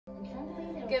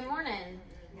Good morning.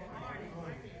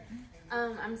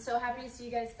 I'm so happy to see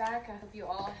you guys back. I hope you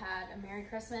all had a Merry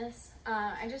Christmas.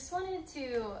 I just wanted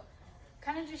to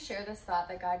kind of just share this thought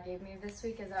that God gave me this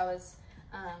week as I was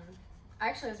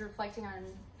reflecting on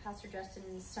Pastor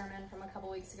Justin's sermon from a couple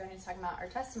weeks ago, and he was talking about our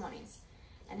testimonies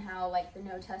and how like the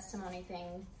no testimony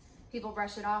thing, people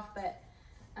brush it off, but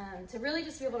to really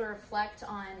just be able to reflect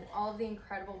on all of the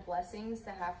incredible blessings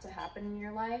that have to happen in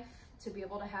your life to be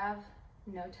able to have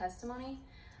no testimony.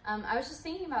 I was just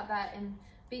thinking about that and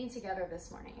being together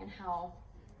this morning and how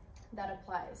that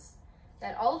applies.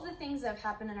 That all of the things that have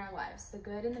happened in our lives, the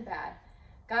good and the bad,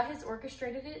 God has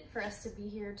orchestrated it for us to be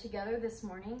here together this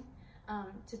morning,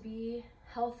 to be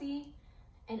healthy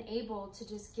and able to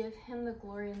just give him the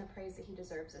glory and the praise that he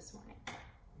deserves this morning.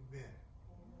 Amen.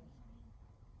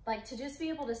 Like to just be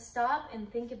able to stop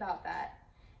and think about that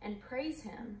and praise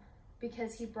him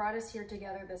because he brought us here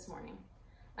together this morning.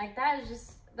 Like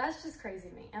that's just crazy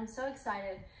to me. I'm so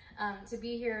excited to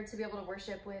be here, to be able to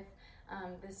worship with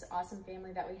this awesome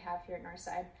family that we have here at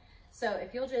Northside. So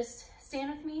if you'll just stand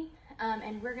with me,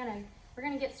 and we're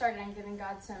gonna get started on giving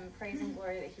God some praise and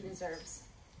glory that he deserves.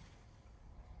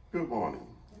 Good morning.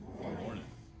 Good morning.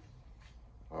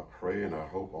 I pray and I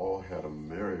hope all had a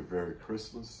Merry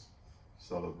Christmas,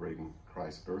 celebrating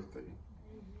Christ's birthday.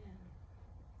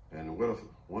 Amen. And what a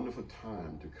wonderful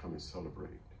time to come and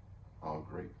celebrate our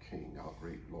great King, our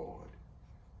great Lord.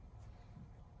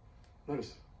 Let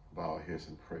us bow our heads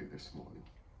and pray this morning.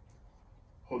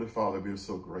 Holy Father, we are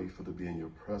so grateful to be in your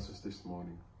presence this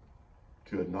morning,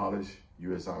 to acknowledge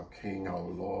you as our King, our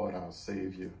Lord, our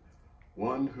Savior,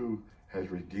 one who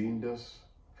has redeemed us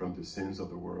from the sins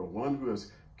of the world, one who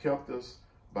has kept us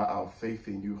by our faith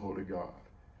in you, Holy God.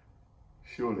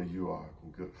 Surely you are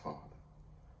a good Father.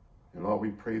 And Lord,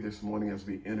 we pray this morning as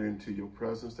we enter into your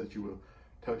presence that you will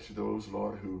touch those,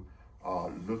 Lord, who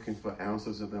are looking for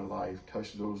answers in their life.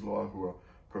 Touch those, Lord, who are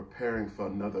preparing for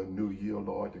another new year,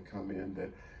 Lord, to come in,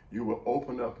 that you will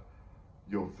open up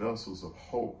your vessels of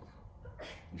hope,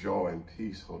 joy, and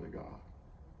peace, Holy God.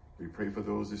 We pray for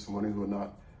those this morning who are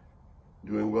not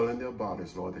doing well in their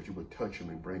bodies, Lord, that you would touch them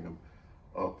and bring them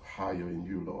up higher in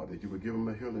you, Lord, that you would give them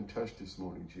a healing touch this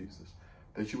morning, Jesus,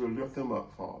 that you would lift them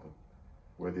up, Father,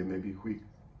 where they may be weak.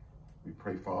 We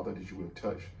pray, Father, that you would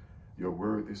touch your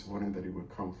word this morning, that it would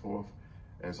come forth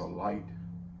as a light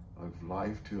of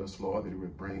life to us, Lord, that it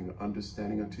would bring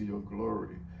understanding unto your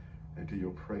glory and to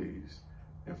your praise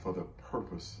and for the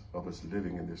purpose of us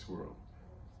living in this world.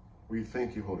 We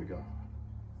thank you, Holy God,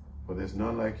 for there's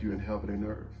none like you in heaven and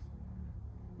earth.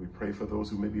 We pray for those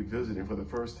who may be visiting for the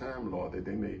first time, Lord, that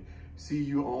they may see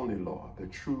you only, Lord, the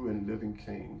true and living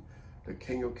King, the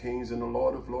King of Kings and the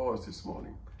Lord of Lords this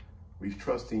morning. We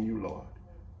trust in you, Lord,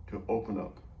 to open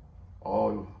up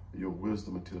all your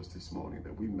wisdom unto us this morning,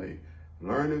 that we may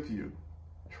learn of you,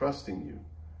 trust in you,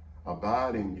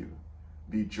 abide in you,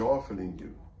 be joyful in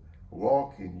you,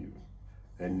 walk in you,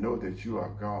 and know that you are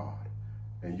God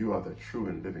and you are the true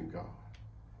and living God.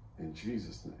 In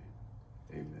Jesus' name,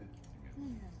 amen.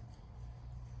 Amen.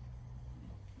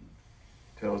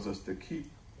 Tells us to keep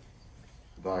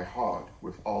thy heart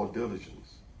with all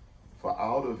diligence, for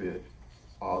out of it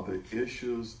are the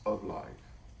issues of life.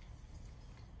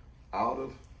 Out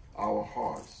of our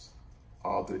hearts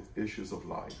are the issues of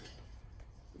life.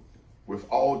 With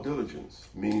all diligence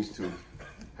means to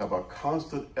have a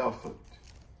constant effort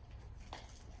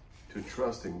to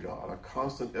trust in God, a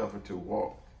constant effort to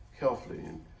walk carefully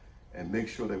and make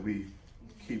sure that we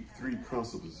keep three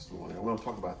principles this morning. I want to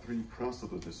talk about three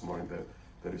principles this morning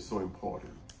that is so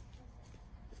important.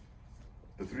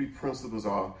 The three principles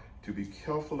are to be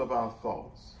careful of our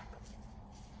thoughts.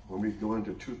 When we go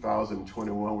into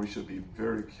 2021, we should be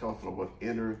very careful of what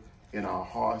enters in our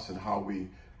hearts and how we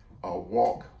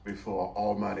walk before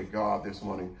Almighty God this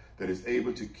morning, that is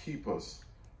able to keep us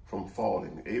from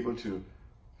falling, able to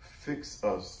fix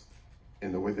us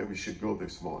in the way that we should go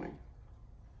this morning.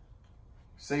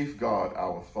 Safeguard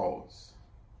our thoughts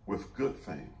with good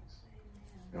things.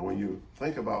 And when you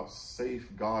think about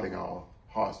safeguarding our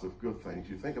hearts with good things,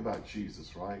 you think about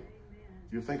Jesus, right? Amen.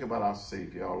 You think about our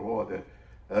Savior, our Lord,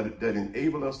 that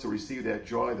enable us to receive that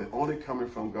joy that only coming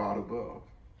from God above.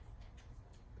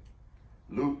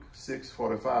 Luke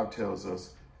 6:45 tells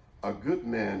us, a good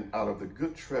man out of the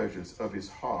good treasures of his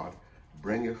heart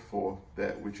bringeth forth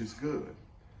that which is good,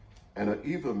 and an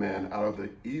evil man out of the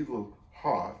evil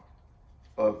heart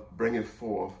bringeth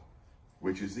forth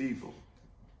which is evil.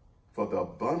 For the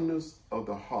abundance of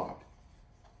the heart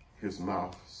his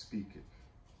mouth speaketh.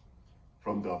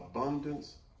 From the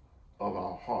abundance of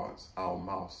our hearts, our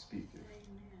mouth speaketh.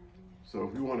 Amen. So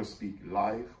if we want to speak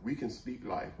life, we can speak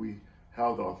life. We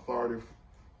have the authority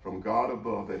from God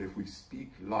above that if we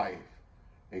speak life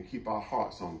and keep our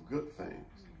hearts on good things,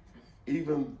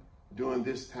 even during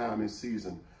this time and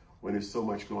season when there's so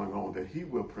much going on, that he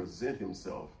will present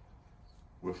himself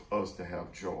with us to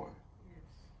have joy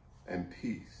and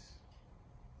peace.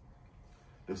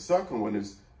 The second one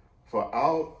is, for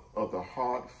out of the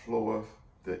heart floweth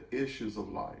the issues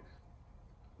of life.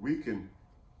 We can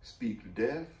speak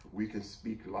death, we can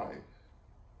speak life.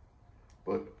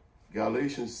 But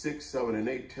Galatians 6, 7, and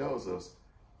 8 tells us,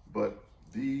 but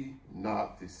be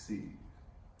not deceived.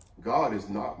 God is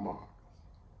not mocked.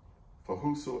 For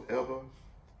whosoever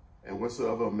and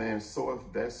whatsoever a man soweth,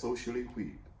 that so shall he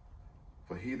reap.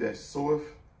 For he that soweth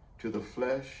to the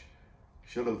flesh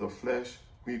shall of the flesh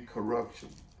reap corruption.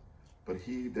 But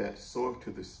he that soweth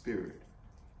to the Spirit,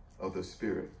 of the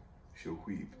Spirit shall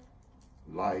reap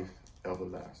life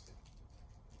everlasting.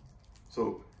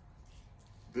 So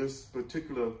this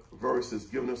particular verse is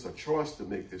giving us a choice to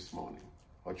make this morning,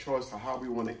 a choice of how we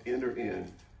want to enter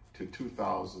in to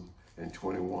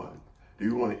 2021. Do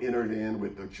we want to enter in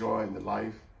with the joy and the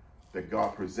life that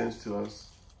God presents to us?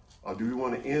 Or do we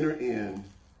want to enter in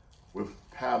with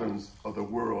patterns of the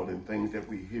world and things that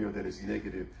we hear that is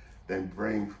negative, that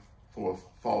bring forth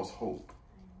false hope?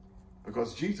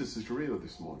 Because Jesus is real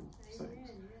this morning,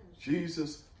 saints.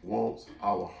 Jesus wants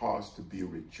our hearts to be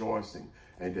rejoicing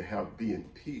and to be in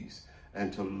peace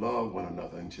and to love one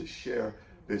another and to share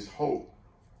this hope.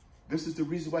 This is the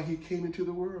reason why he came into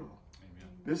the world. Amen.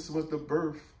 This was the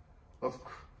birth of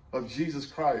Jesus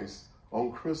Christ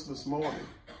on Christmas morning.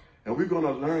 And we're going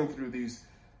to learn through these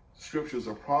scriptures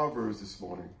or proverbs this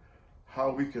morning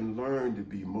how we can learn to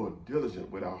be more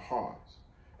diligent with our hearts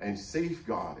and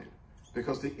safeguard it,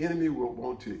 because the enemy will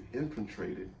want to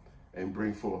infiltrate it and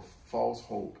bring forth false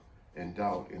hope and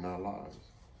doubt in our lives.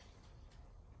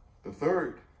 The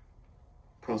third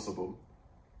principle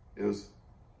is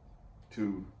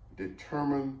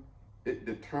it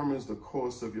determines the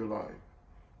course of your life.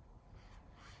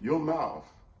 Your mouth,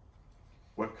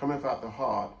 what cometh out the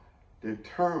heart,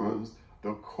 determines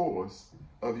the course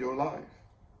of your life.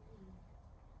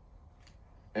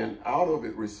 And out of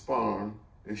it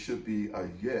it should be a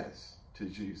yes to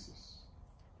Jesus.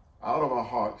 Out of our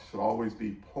hearts should always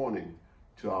be pointing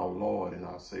to our Lord and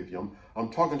our Savior. I'm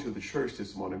talking to the church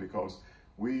this morning because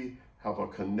we have a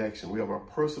connection. We have a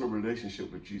personal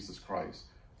relationship with Jesus Christ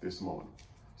this morning.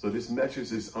 So this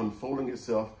message is unfolding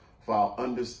itself for our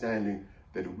understanding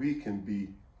that we can be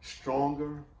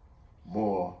stronger,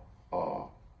 more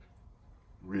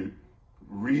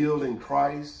real in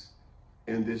Christ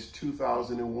in this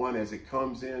 2001 as it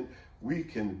comes in. We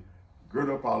can gird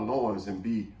up our loins and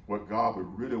be what God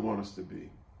would really want us to be.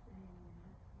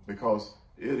 Because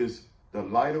it is the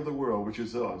light of the world, which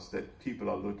is us, that people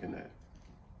are looking at.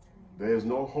 There is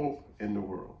no hope in the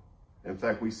world. In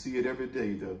fact, we see it every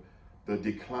day, the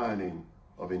declining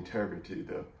of integrity,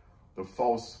 the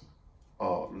false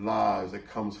lies that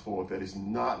comes forth, that is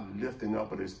not lifting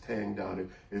up, but is tearing down,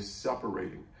 it is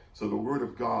separating. So the word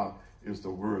of God is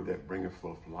the word that bringeth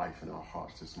forth life in our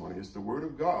hearts this morning. It's the word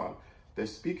of God that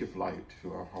speaketh life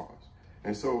to our hearts.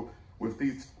 And so with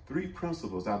these three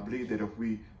principles, I believe that if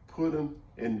we put them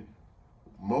in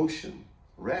motion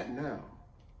right now,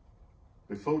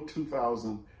 before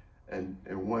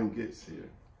 2001 gets here,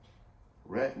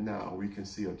 right now we can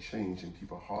see a change in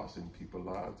people's hearts and people's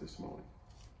lives this morning.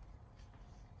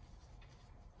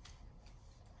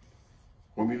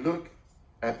 When we look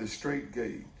at the straight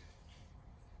gate,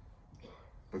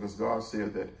 because God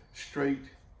said that straight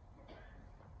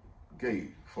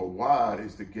gate, for wide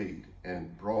is the gate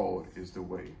and broad is the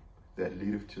way that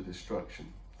leadeth to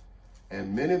destruction.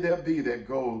 And many there be that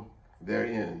go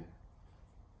therein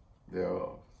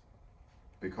thereof.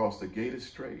 Because the gate is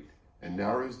straight and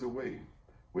narrow is the way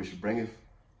which bringeth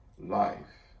life,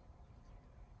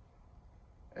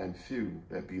 and few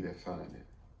that be that find it.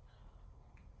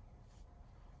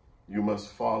 You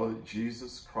must follow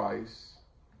Jesus Christ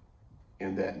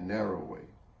in that narrow way,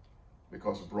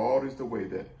 because broad is the way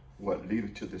that what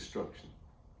leadeth to destruction.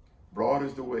 Broad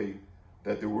is the way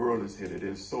that the world is headed.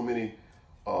 There's so many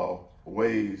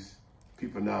ways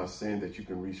people now are saying that you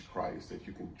can reach Christ, that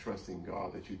you can trust in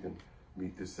God, that you can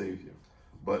meet the Savior.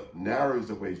 But narrow is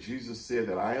the way. Jesus said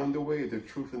that I am the way, the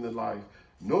truth, and the life.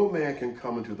 No man can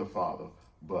come into the Father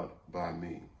but by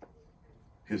me.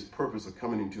 His purpose of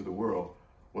coming into the world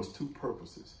was two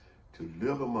purposes: to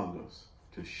live among us,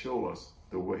 to show us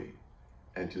the way,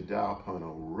 and to die upon a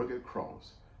rugged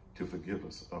cross to forgive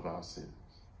us of our sins.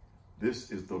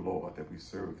 This is the Lord that we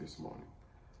serve this morning.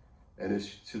 And it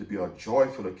should be a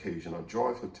joyful occasion, a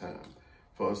joyful time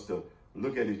for us to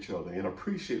look at each other and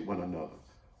appreciate one another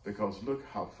Because look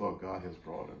how far God has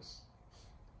brought us.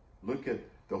 Look at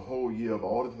the whole year of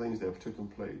all the things that have taken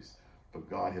place. But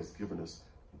God has given us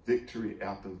victory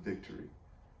after victory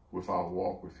with our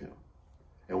walk with him.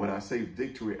 And when I say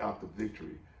victory after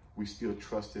victory, we still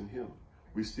trust in him.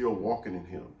 We still walking in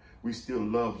him. We still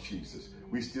love Jesus.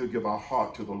 We still give our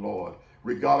heart to the Lord.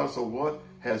 Regardless of what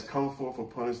has come forth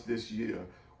upon us this year,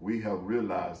 we have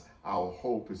realized our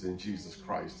hope is in Jesus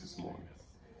Christ this morning.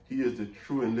 He is the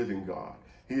true and living God.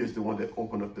 He is the one that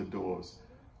opened up the doors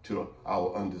to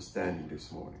our understanding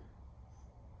this morning.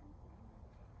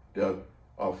 There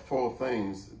are 4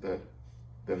 things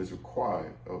that is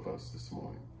required of us this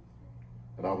morning.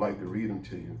 And I'd like to read them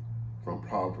to you from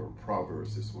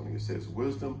Proverbs this morning. It says,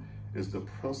 wisdom is the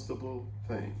principal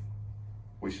thing,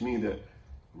 which means that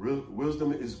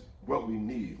wisdom is what we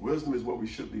need. Wisdom is what we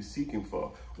should be seeking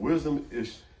for. Wisdom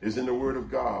is in the word of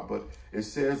God, but it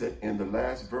says that in the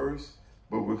last verse,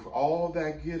 but with all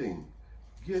that getting,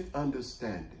 get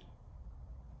understanding.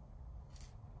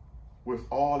 With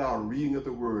all our reading of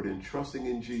the word and trusting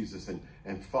in Jesus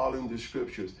and following the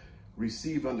scriptures,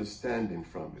 receive understanding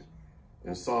from it.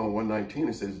 In Psalm 119,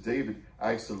 it says, David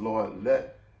asked the Lord,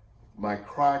 let my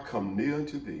cry come near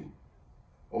unto thee,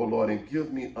 O Lord, and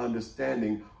give me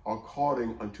understanding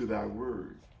according unto thy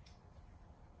word.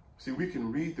 See, we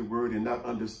can read the word and not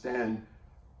understand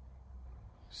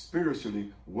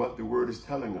spiritually what the word is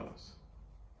telling us.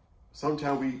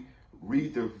 Sometimes we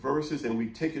read the verses and we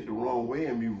take it the wrong way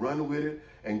and we run with it,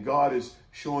 and God is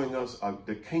showing us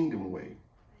the kingdom way.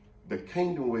 The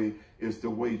kingdom way is the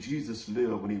way Jesus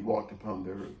lived when he walked upon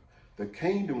the earth. The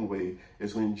kingdom way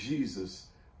is when Jesus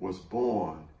was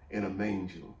born in a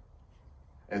manger,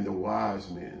 and the wise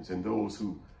men and those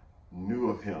who knew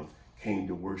of him came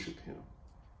to worship him.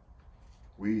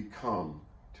 We come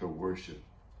to worship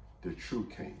the true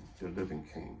King, the living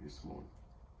King this morning.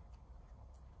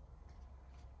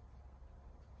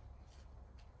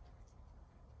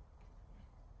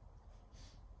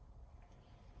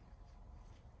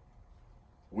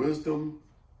 Wisdom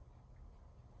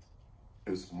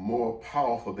is more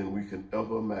powerful than we can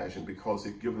ever imagine, because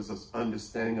it gives us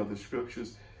understanding of the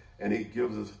scriptures and it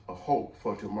gives us a hope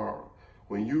for tomorrow.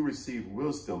 When you receive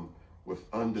wisdom with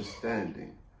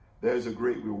understanding, there's a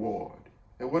great reward.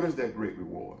 And what is that great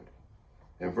reward?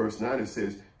 In verse 9 it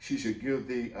says, she should give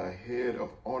thee a head of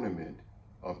ornament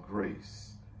of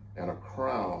grace, and a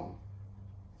crown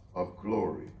of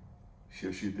glory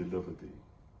shall she deliver thee.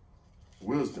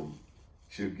 Wisdom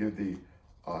shall give thee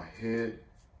a head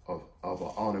of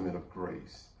an ornament of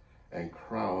grace, and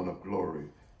crown of glory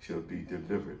shall be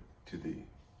delivered to thee.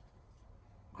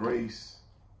 Grace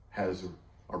has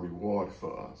a reward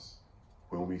for us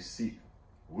when we seek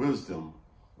wisdom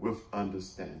with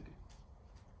understanding.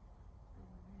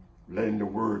 Letting the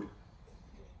word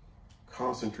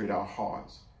concentrate our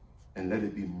hearts and let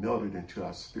it be melted into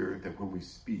our spirit, that when we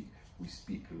speak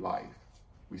life.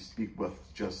 We speak what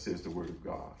just says the word of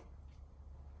God.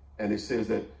 And it says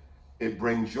that it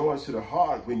brings joy to the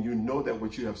heart when you know that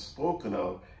what you have spoken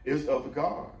of is of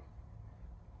God.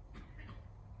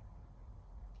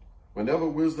 Whenever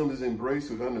wisdom is embraced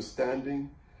with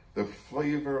understanding, the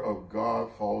flavor of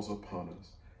God falls upon us,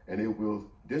 and it will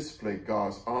display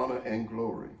God's honor and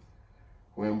glory.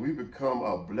 When we become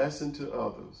a blessing to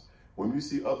others, when we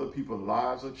see other people's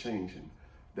lives are changing,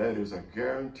 that is a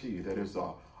guarantee, that is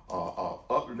a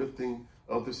uplifting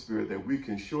of the spirit, that we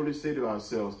can surely say to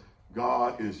ourselves,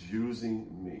 God is using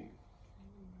me.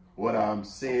 What I'm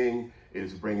saying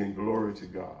is bringing glory to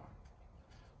God,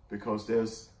 because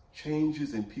there's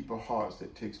changes in people's hearts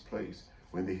that takes place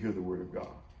when they hear the word of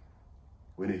God,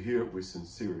 when they hear it with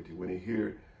sincerity, when they hear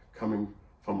it coming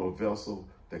from a vessel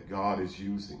that God is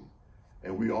using.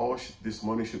 And we all, this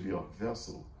morning, should be a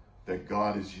vessel that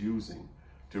God is using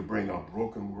to bring our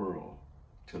broken world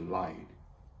to light,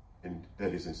 and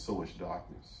that is in so much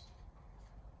darkness.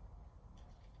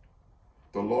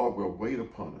 The Lord will wait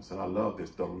upon us, and I love this.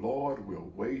 The Lord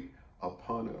will wait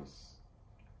upon us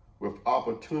with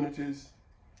opportunities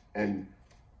and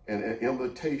an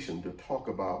invitation to talk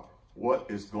about what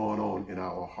is going on in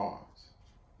our hearts.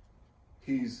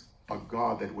 He's a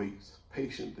God that waits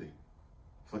patiently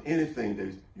for anything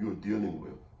that you're dealing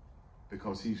with,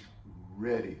 because he's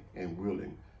ready and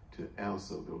willing to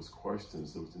answer those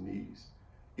questions, those needs,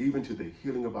 even to the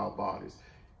healing of our bodies,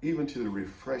 even to the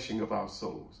refreshing of our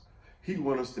souls. He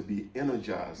wants us to be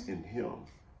energized in him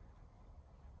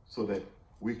so that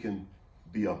we can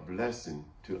be a blessing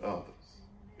to others.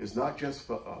 It's not just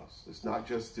for us. It's not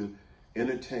just to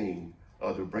entertain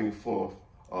or to bring forth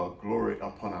glory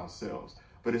upon ourselves,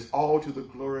 but it's all to the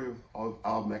glory of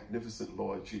our magnificent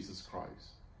Lord Jesus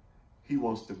Christ. He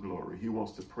wants the glory. He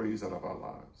wants the praise out of our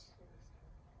lives.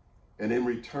 And in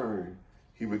return,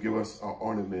 he will give us our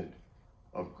ornament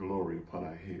of glory upon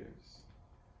our heads.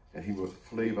 And he will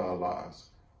flavor our lives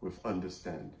with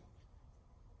understanding.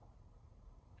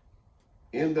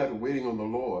 In that waiting on the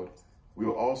Lord, we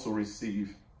will also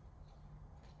receive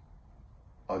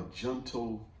a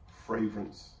gentle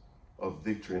fragrance of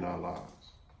victory in our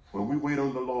lives. When we wait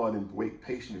on the Lord and wait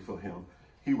patiently for him,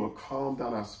 he will calm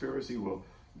down our spirits. He will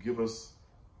give us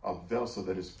a vessel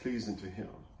that is pleasing to him.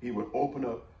 He will open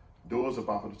up doors of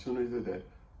opportunity that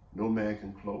no man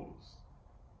can close,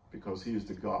 because he is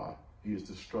the God. He is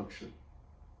the structure.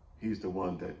 He is the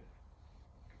one that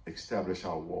established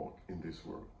our walk in this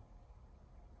world.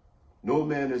 No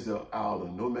man is an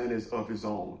island. No man is of his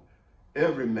own.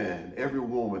 Every man, every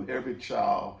woman, every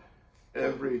child,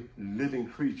 every living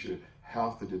creature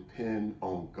have to depend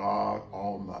on God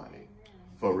Almighty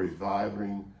for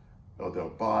reviving of their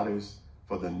bodies,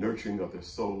 for the nurturing of their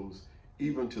souls,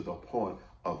 even to the point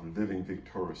of living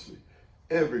victoriously.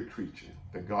 Every creature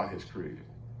that God has created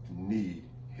need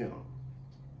him.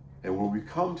 And when we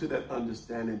come to that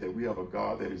understanding that we have a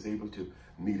God that is able to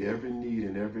meet every need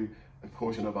in every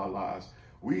portion of our lives,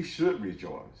 we should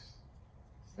rejoice.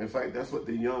 In fact, that's what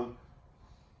the young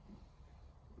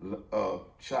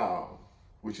child,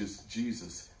 which is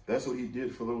Jesus, that's what he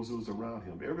did for those who was around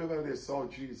him. Everybody that saw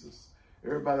Jesus,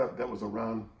 everybody that was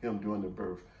around him during the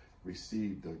birth,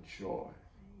 received the joy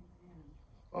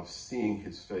of seeing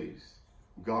his face,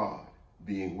 God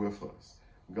being with us,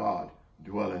 God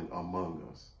dwelling among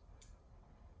us.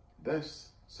 That's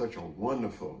such a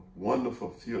wonderful, wonderful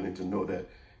feeling to know that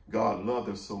God loved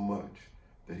us so much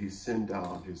that he sent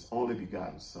down his only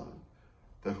begotten Son,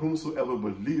 that whomsoever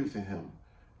believeth in him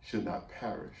should not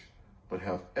perish, but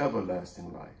have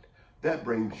everlasting life. That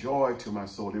brings joy to my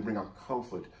soul. They bring a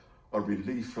comfort, a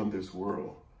relief from this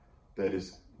world that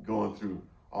is going through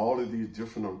all of these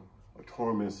different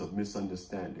torments of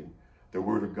misunderstanding. The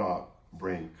word of God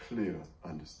brings clear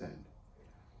understanding.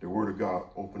 The word of God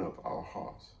open up our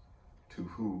hearts to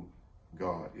who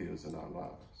God is in our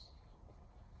lives.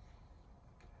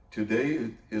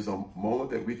 Today is a moment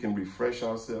that we can refresh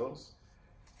ourselves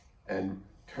and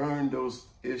turn those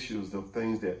issues, the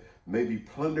things that may be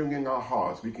plundering in our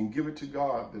hearts. We can give it to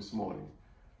God this morning,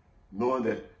 knowing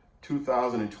that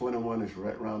 2021 is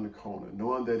right around the corner,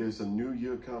 knowing that it's a new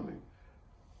year coming.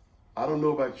 I don't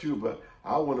know about you, but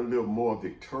I want to live more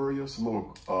victorious,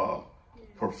 more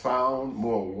profound,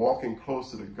 more walking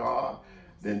closer to God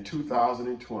than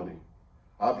 2020.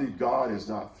 I believe God is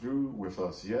not through with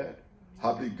us yet.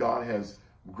 I believe God has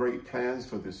great plans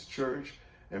for this church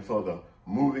and for the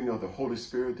moving of the Holy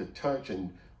Spirit to touch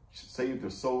and save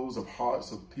the souls of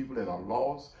hearts of people that are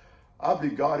lost. I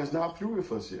believe God is not through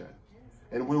with us yet.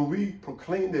 And when we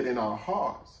proclaim that in our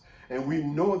hearts, and we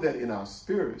know that in our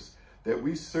spirits, that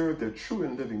we serve the true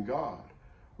and living God,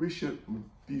 we should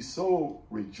be so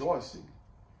rejoicing,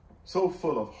 so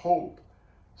full of hope,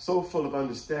 so full of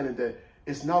understanding that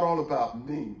it's not all about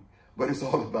me, but it's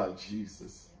all about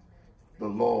Jesus, the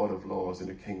Lord of Lords and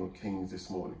the King of Kings this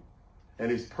morning,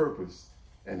 and his purpose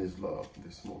and his love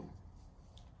this morning.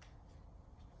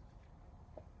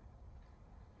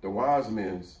 The wise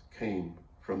men came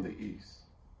from the east,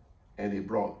 and they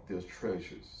brought their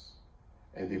treasures,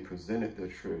 and they presented their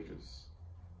treasures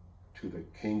to the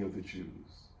King of the Jews.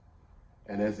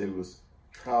 And as they was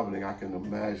traveling, I can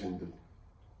imagine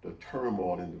the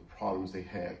turmoil and the problems they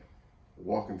had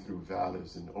walking through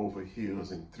valleys and over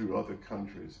hills and through other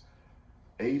countries.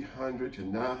 800 to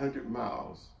 900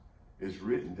 miles is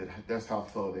written that's how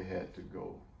far they had to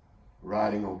go,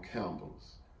 riding on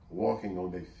camels, walking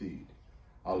on their feet,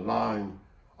 allowing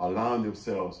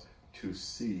themselves to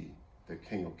see the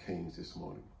King of Kings this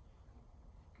morning.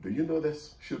 Do you know that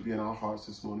should be in our hearts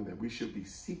this morning, that we should be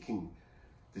seeking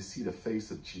to see the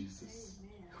face of Jesus?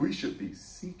 Amen. We should be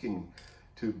seeking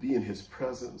to be in his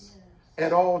presence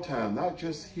at all times, not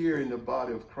just here in the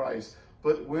body of Christ,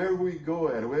 but wherever we go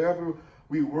at, wherever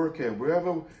we work at,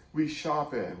 wherever we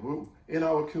shop at, in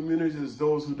our communities,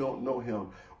 those who don't know him.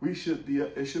 It should be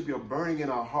a burning in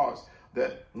our hearts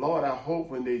that, Lord, I hope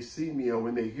when they see me or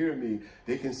when they hear me,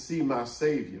 they can see my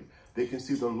Savior. They can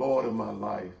see the Lord of my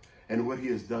life and what he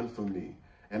has done for me.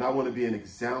 And I want to be an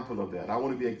example of that. I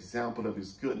want to be an example of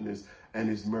his goodness and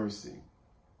his mercy.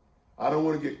 I don't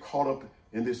want to get caught up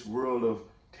in this world of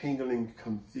tingling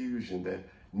confusion that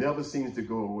never seems to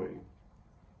go away,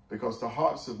 because the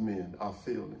hearts of men are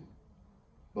failing.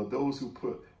 But those who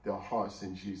put their hearts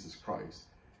in Jesus Christ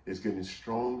is getting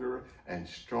stronger and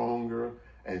stronger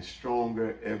and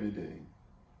stronger every day.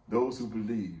 Those who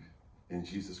believe in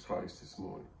Jesus Christ this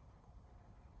morning.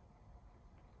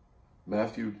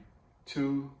 Matthew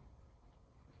 2,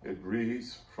 it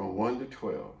reads from 1 to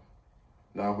 12.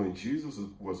 Now when Jesus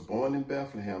was born in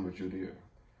Bethlehem of Judea,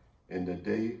 in the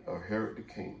day of Herod the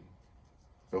king,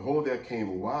 behold, there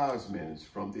came wise men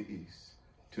from the east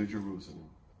to Jerusalem,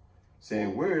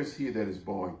 saying, where is he that is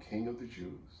born King of the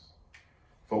Jews?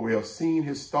 For we have seen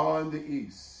his star in the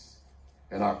east,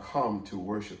 and are come to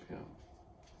worship him.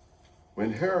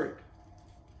 When Herod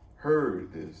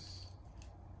heard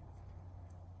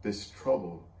this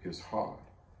troubled his heart,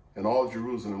 and all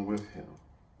Jerusalem with him.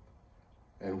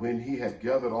 And when he had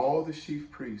gathered all the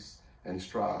chief priests and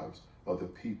scribes of the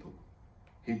people,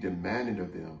 he demanded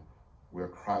of them where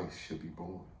Christ should be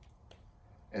born.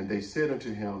 And they said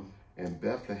unto him, in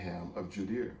Bethlehem of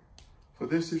Judea, for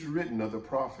this is written of the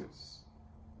prophets,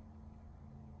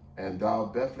 and thou,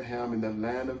 Bethlehem, in the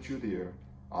land of Judea,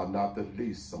 art not the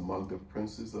least among the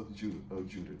princes of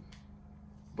Judah,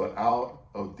 but out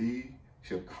of thee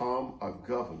shall come a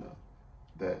governor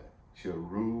that shall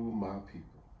rule my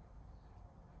people.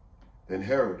 Then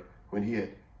Herod, when he had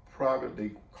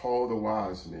privately called the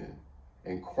wise men,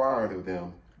 inquired of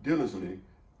them diligently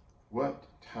what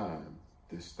time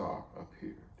this star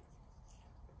appeared.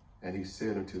 And he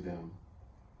said unto them,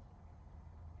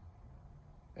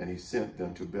 and he sent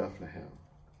them to Bethlehem,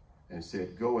 and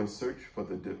said, go and search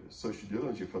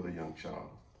diligently for the young child.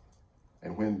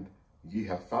 And when ye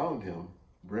have found him,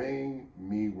 bring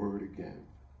me word again,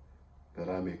 that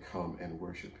I may come and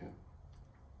worship him.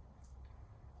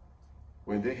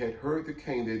 When they had heard the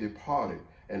king, they departed,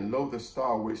 and lo, the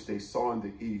star which they saw in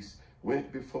the east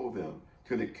went before them,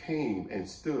 till it came and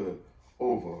stood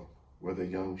over where the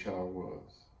young child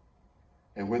was.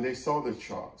 And when they saw the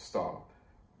star,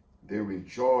 they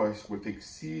rejoiced with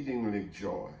exceedingly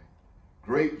joy.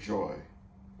 Great joy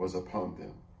was upon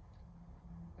them.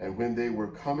 And when they were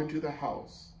coming to the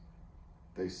house,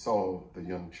 they saw the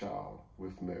young child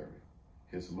with Mary,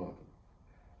 his mother,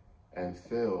 and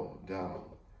fell down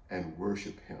and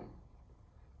worshiped him.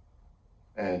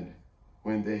 And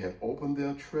when they had opened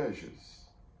their treasures,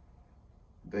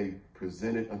 they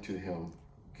presented unto him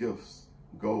gifts,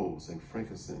 golds and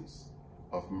frankincense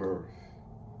of myrrh.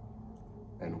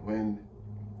 And when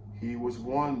they was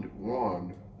warned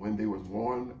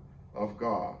of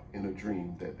God in a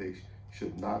dream that they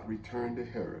should not return to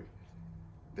Herod,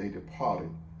 they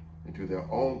departed into their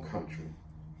own country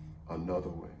another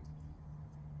way.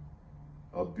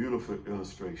 A beautiful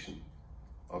illustration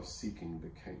of seeking the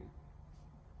king.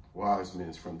 Wise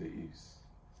men from the east.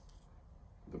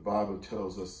 The Bible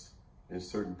tells us in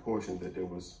certain portions that there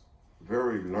was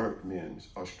very learned men,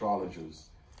 astrologers,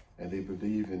 and they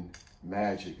believe in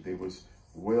magic. They was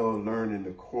well learned in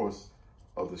the course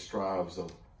of the scribes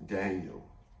of Daniel,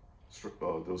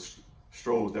 those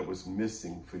scrolls that was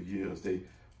missing for years. They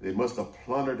must have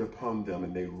plundered upon them,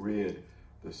 and they read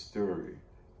the story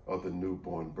of the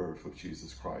newborn birth of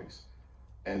Jesus Christ.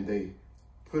 And they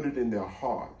put it in their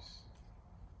hearts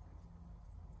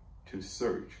to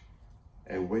search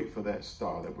and wait for that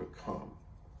star that would come,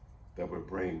 that would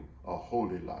bring a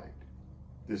holy light.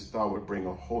 This star would bring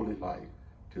a holy light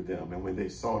to them. And when they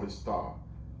saw the star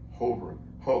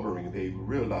hovering, they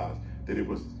realized that it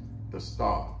was the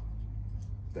star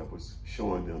that was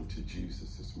showing them to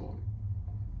Jesus this morning.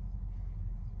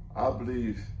 I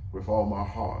believe with all my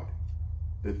heart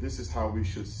that this is how we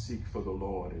should seek for the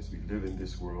Lord as we live in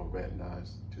this world right now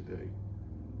today.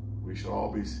 We should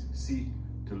always seek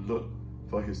to look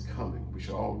for his coming. We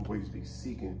should always be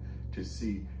seeking to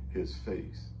see his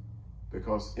face.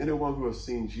 Because anyone who has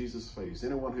seen Jesus' face,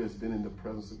 anyone who has been in the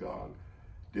presence of God,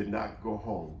 did not go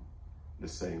home the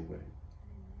same way.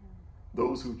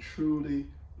 Those who truly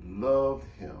loved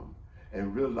him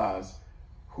and realized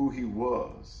who he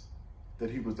was, that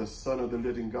he was the Son of the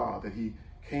living God, that he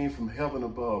came from heaven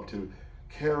above to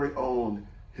carry on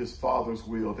his Father's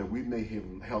will, that we may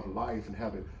have life and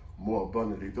have it more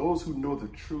abundantly. Those who know the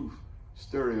truth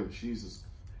story of Jesus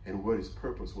and what his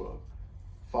purpose was,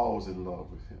 falls in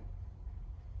love with him.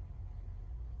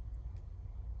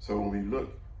 So when we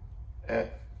look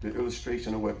at the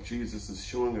illustration of what Jesus is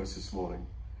showing us this morning,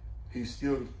 he's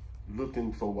still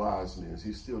looking for wise men.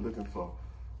 He's still looking for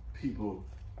people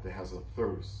that has a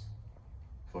thirst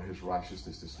for his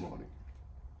righteousness this morning.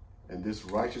 And this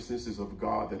righteousness is of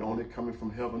God, that only coming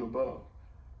from heaven above.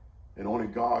 And only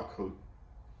God could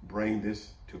bring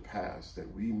this to pass,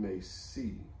 that we may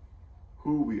see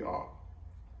who we are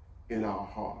in our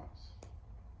hearts.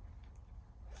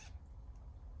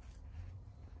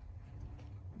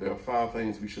 There are 5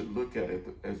 things we should look at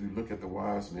as we look at the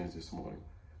wise men this morning,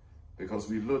 because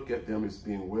we look at them as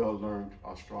being well-learned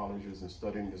astrologers and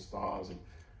studying the stars and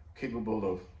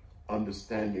capable of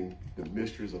understanding the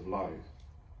mysteries of life.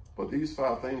 But these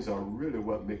 5 things are really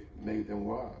what made them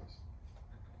wise.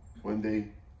 When they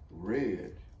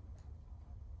read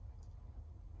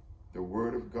the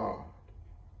Word of God,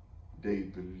 they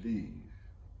believed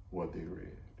what they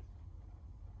read.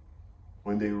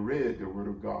 When they read the Word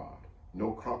of God,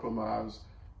 no compromise,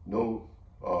 no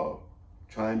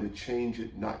trying to change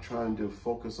it, not trying to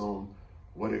focus on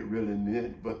what it really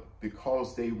meant, but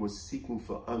because they were seeking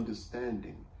for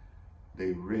understanding,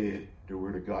 they read the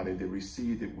Word of God and they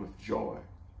received it with joy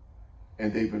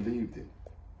and they believed it.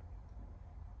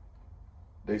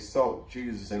 They sought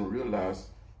Jesus and realized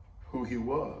who he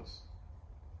was.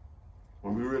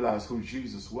 When we realize who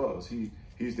Jesus was,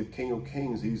 he's the King of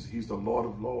Kings, he's the Lord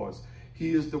of Lords.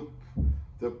 He is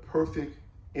the perfect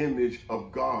image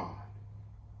of God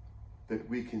that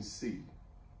we can see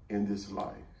in this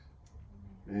life.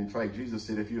 And in fact, Jesus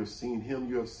said, if you have seen him,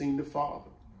 you have seen the Father.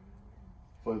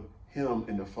 For him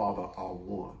and the Father are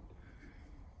one.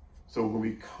 So when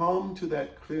we come to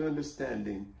that clear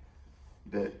understanding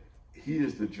that he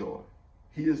is the joy,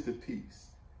 he is the peace,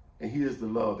 and he is the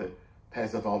love that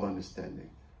passeth all understanding,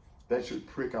 that should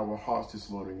prick our hearts this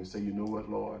morning and say, you know what,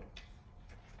 Lord?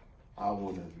 I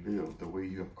want to live the way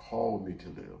you have called me to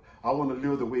live. I want to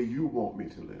live the way you want me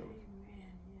to live.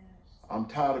 Amen, yes. I'm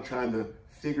tired of trying to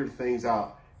figure things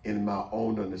out in my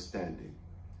own understanding.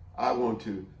 I want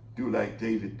to do like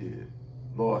David did.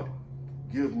 Lord,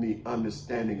 give me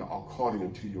understanding according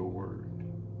unto your word.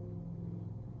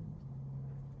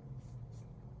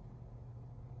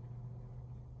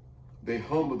 They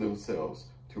humble themselves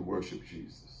to worship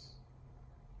Jesus.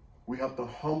 We have to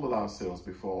humble ourselves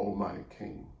before Almighty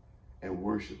King and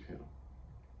worship him.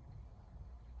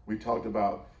 We talked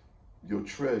about your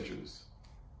treasures.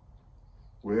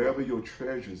 Wherever your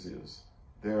treasures is,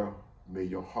 there may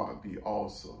your heart be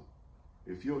also.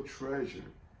 If your treasure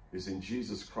is in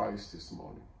Jesus Christ this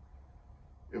morning,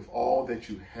 if all that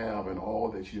you have and all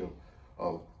that you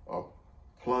have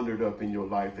plundered up in your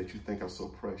life that you think are so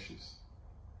precious,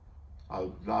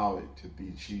 allow it to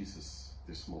be Jesus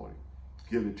this morning.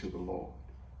 Give it to the Lord.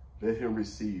 Let him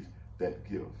receive that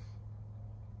gift.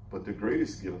 But the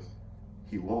greatest gift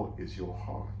he wants is your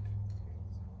heart.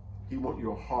 He wants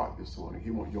your heart this morning.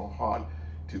 He wants your heart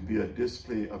to be a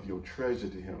display of your treasure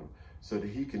to him so that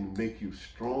he can make you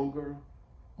stronger,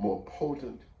 more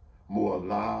potent, more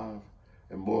alive,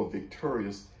 and more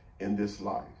victorious in this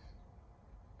life.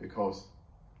 Because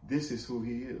this is who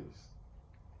he is.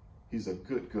 He's a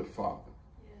good, good father.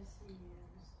 Yes, he is.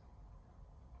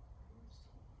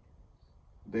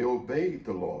 They obeyed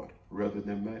the Lord rather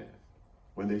than man.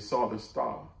 When they saw the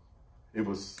star, it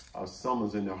was a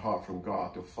summons in their heart from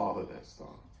God to follow that star.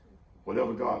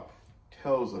 Whatever God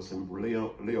tells us and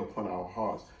lay upon our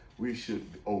hearts, we should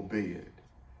obey it.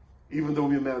 Even though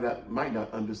we might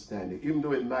not understand it, even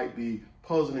though it might be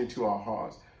puzzling to our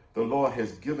hearts, the Lord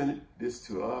has given this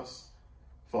to us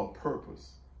for a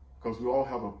purpose. Because we all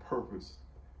have a purpose,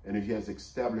 and he has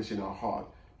established in our heart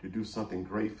to do something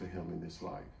great for him in this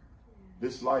life.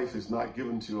 This life is not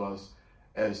given to us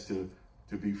as to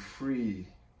be free,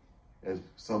 as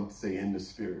some say, in the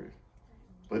spirit,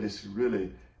 but it's really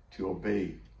to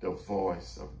obey the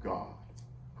voice of God,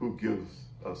 who gives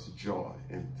us joy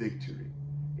and victory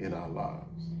in our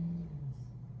lives.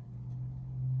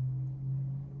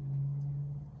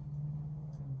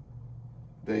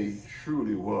 They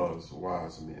truly was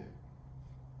wise men.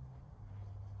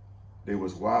 They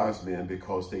was wise men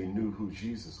because they knew who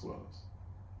Jesus was,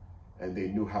 and they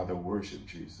knew how to worship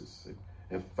Jesus.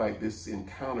 In fact, this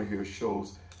encounter here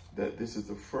shows that this is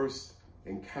the first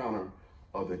encounter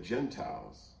of the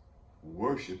Gentiles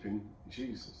worshiping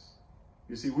Jesus.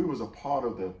 You see, we was a part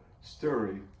of the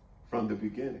story from the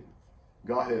beginning.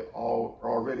 God had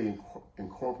already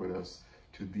incorporated us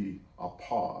to be a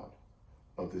part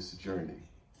of this journey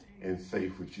in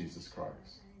faith with Jesus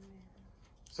Christ.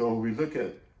 So when we look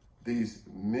at these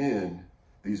men,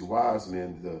 these wise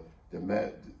men,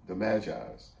 the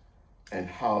Magi's, and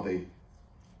how they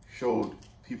showed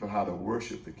people how to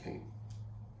worship the King,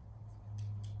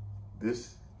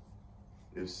 this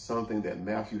is something that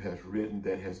Matthew has written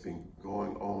that has been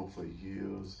going on for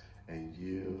years and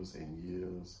years and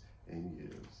years and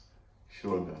years,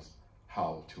 showing us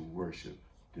how to worship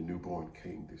the newborn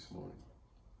King this morning.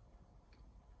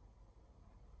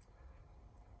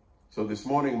 So this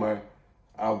morning,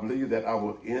 I believe that I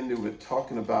will end it with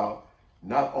talking about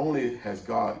not only has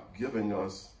God given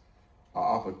us an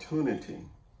opportunity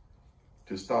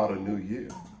to start a new year,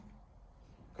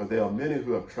 because there are many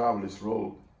who have traveled this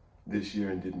road this year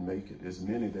and didn't make it. There's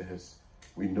many that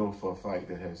we know for a fact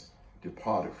that has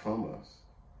departed from us.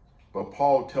 But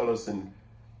Paul tells us in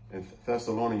in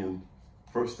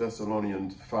 1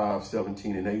 Thessalonians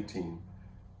 5:17 and 18,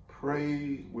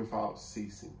 pray without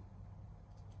ceasing.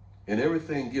 In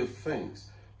everything give thanks,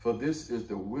 for this is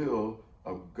the will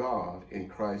of God in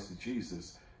Christ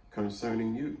Jesus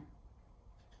concerning you.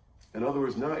 In other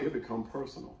words, now it becomes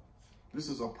personal. This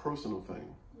is a personal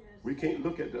thing. Yes. We can't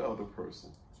look at the other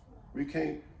person. We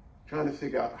can't try to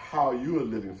figure out how you are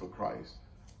living for Christ,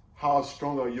 how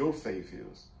strong your faith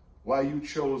is, why you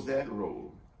chose that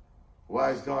road.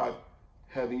 Why is God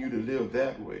having you to live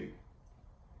that way?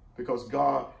 Because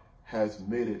God has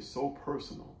made it so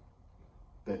personal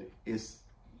that it's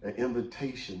an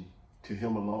invitation to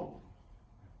him alone.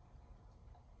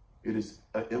 It is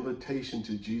an invitation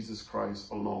to Jesus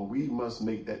Christ alone. We must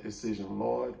make that decision,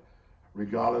 Lord,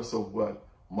 regardless of what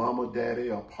mama, daddy,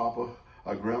 or papa,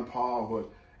 or grandpa, or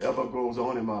whatever goes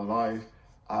on in my life,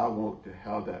 I want to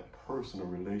have that personal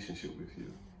relationship with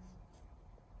you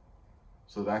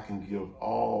so that I can give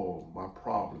all my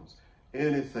problems,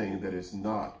 anything that is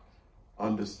not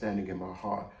understanding in my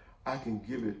heart, I can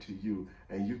give it to you,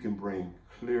 and you can bring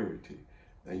clarity,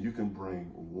 and you can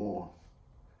bring warmth,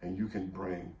 and you can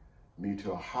bring me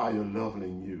to a higher level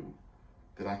in you,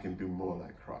 that I can be more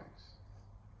like Christ.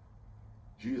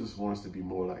 Jesus wants to be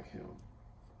more like him.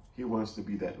 He wants to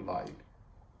be that light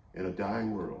in a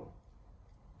dying world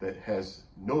that has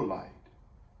no light,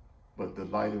 but the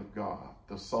light of God,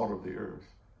 the salt of the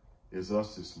earth, is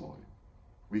us this morning.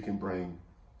 We can bring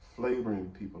flavor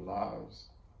in people's lives,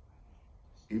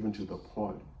 even to the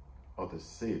point of the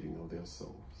saving of their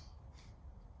souls.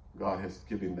 God has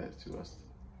given that to us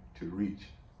to reach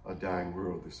a dying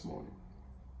world this morning.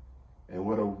 And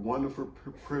what a wonderful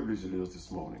privilege it is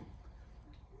this morning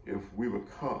if we would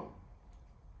come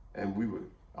and we would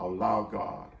allow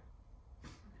God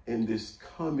in this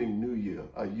coming new year,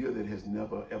 a year that has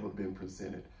never ever been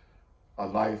presented, a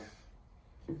life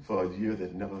for a year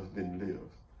that never has been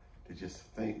lived, to just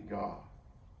thank God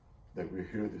that we're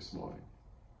here this morning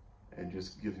and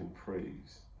just give him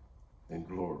praise and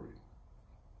glory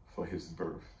for his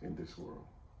birth in this world.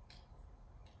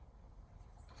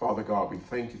 Father God, we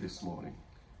thank you this morning.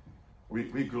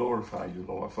 We glorify you,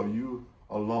 Lord, for you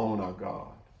alone are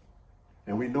God.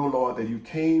 And we know, Lord, that you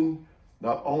came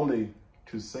not only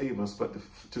to save us, but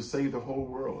to save the whole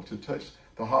world, to touch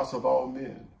the hearts of all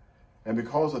men. And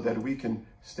because of that, we can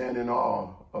stand in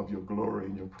awe of your glory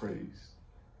and your praise.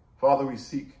 Father, we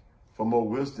seek for more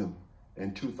wisdom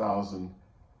in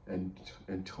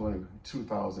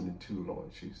 2002,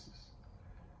 Lord Jesus,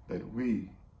 that we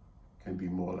can be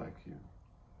more like you.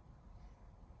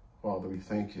 Father, we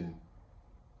thank you.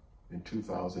 In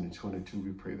 2022,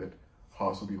 we pray that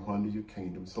hearts will be won to your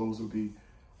kingdom. Souls will be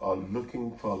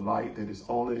looking for a light that is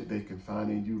only they can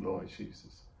find in you, Lord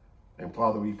Jesus. And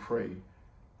Father, we pray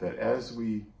that as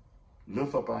we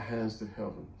lift up our hands to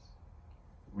heavens,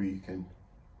 we can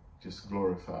just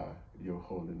glorify your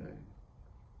holy name.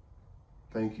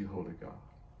 Thank you, Holy God.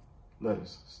 Let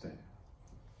us stand.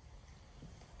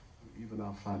 Even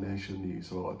our financial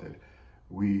needs, Lord, that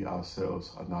we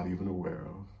ourselves are not even aware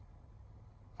of.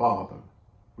 Father,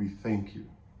 we thank you.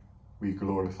 We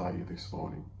glorify you this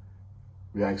morning.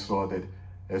 We ask, Lord, that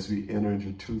as we enter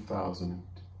into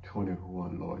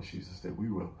 2021, Lord Jesus, that we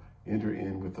will enter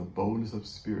in with a boldness of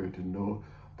spirit to know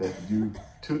that you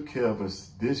took care of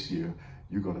us this year.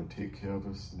 You're going to take care of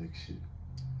us next year.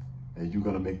 And you're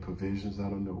going to make provisions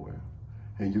out of nowhere.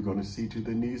 And you're going to see to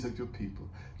the needs of your people.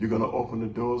 You're going to open the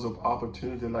doors of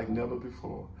opportunity like never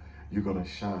before. You're going to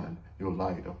shine your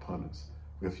light upon us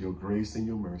with your grace and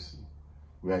your mercy.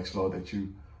 We ask, Lord, that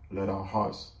you let our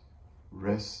hearts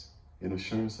rest in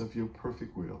assurance of your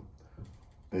perfect will,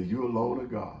 that you alone are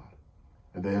God,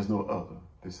 and there is no other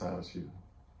besides you.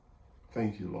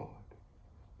 Thank you, Lord.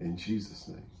 In Jesus'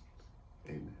 name,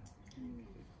 amen. You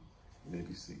may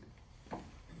be seated.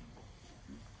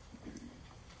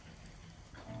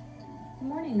 Good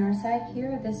morning, Northside.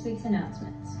 Here are this week's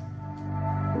announcements.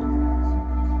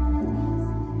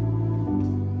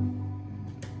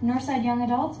 Northside Young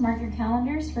Adults, mark your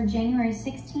calendars for January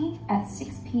 16th at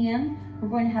 6 p.m. We're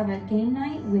going to have a game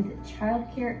night with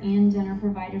childcare and dinner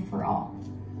provided for all.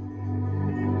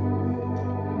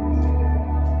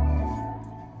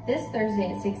 This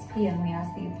Thursday at 6 p.m. we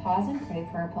ask that you pause and pray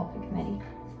for our pulpit committee.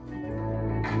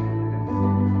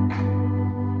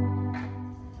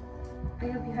 We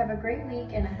hope you have a great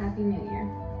week and a happy new year.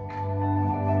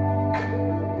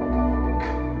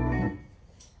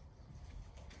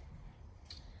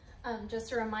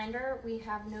 Just a reminder, we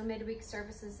have no midweek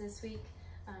services this week.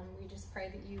 We just pray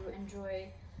that you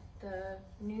enjoy the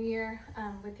new year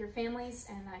with your families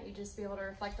and that you just be able to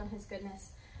reflect on his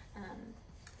goodness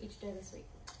each day this week.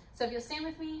 So if you'll stand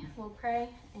with me, we'll pray.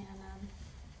 And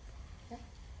yeah.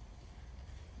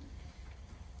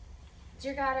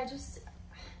 Dear God, I just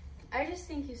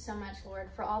thank you so much, Lord,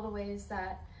 for all the ways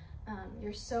that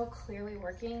you're so clearly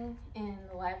working in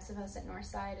the lives of us at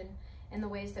Northside, and in the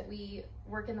ways that we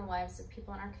work in the lives of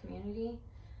people in our community.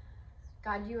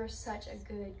 God, you are such a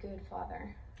good, good Father.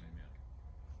 Amen.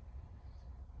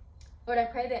 Lord, I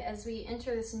pray that as we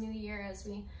enter this new year, as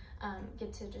we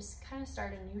get to just kind of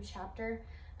start a new chapter,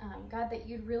 God, that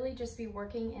you'd really just be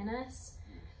working in us.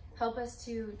 Help us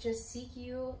to just seek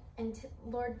you, and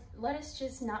Lord, let us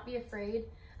just not be afraid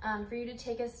for you to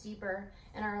take us deeper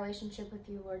in our relationship with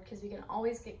you, Lord, because we can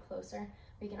always get closer.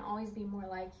 We can always be more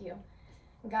like you.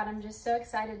 And God, I'm just so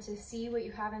excited to see what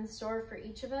you have in store for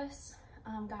each of us,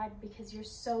 God, because you're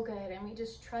so good, and we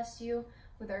just trust you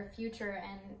with our future,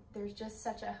 and there's just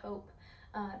such a hope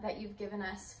that you've given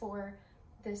us for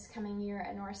this coming year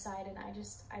at Northside. And I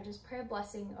just pray a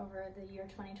blessing over the year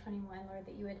 2021, Lord,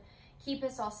 that you would keep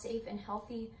us all safe and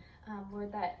healthy,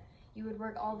 Lord, that you would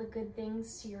work all the good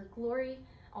things to your glory,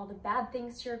 all the bad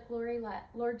things to your glory.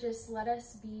 Lord, just let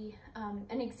us be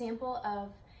an example of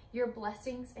your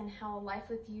blessings and how a life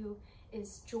with you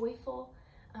is joyful,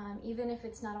 even if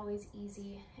it's not always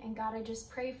easy. And God, I just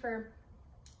pray for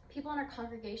people in our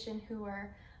congregation who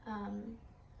are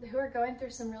going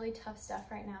through some really tough stuff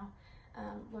right now,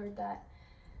 Lord, that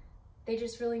they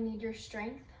just really need your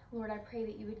strength. Lord, I pray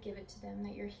that you would give it to them,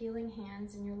 that your healing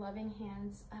hands and your loving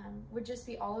hands would just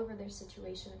be all over their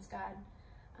situations, God.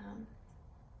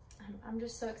 I'm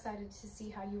just so excited to see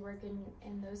how you work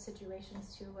in those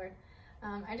situations too, Lord.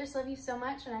 I just love you so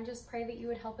much, and I just pray that you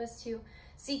would help us to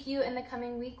seek you in the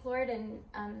coming week, Lord, and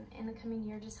in the coming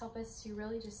year, just help us to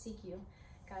really just seek you,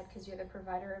 God, because you're the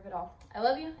provider of it all. I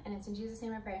love you, and it's in Jesus'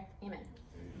 name I pray. Amen.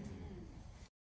 Amen.